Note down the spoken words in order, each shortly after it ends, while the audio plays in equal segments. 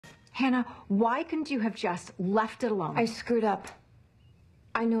Hannah, why couldn't you have just left it alone? I screwed up.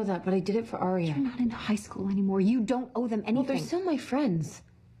 I know that, but I did it for Aria. You're not in high school anymore. You don't owe them anything. Well, they're still my friends.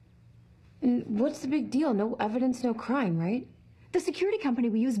 And what's the big deal? No evidence, no crime, right? The security company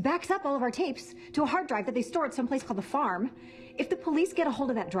we use backs up all of our tapes to a hard drive that they store at some place called the farm. If the police get a hold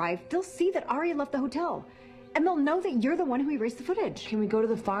of that drive, they'll see that Aria left the hotel. And they'll know that you're the one who erased the footage. Can we go to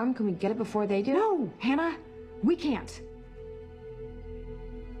the farm? Can we get it before they do? No, Hannah, we can't.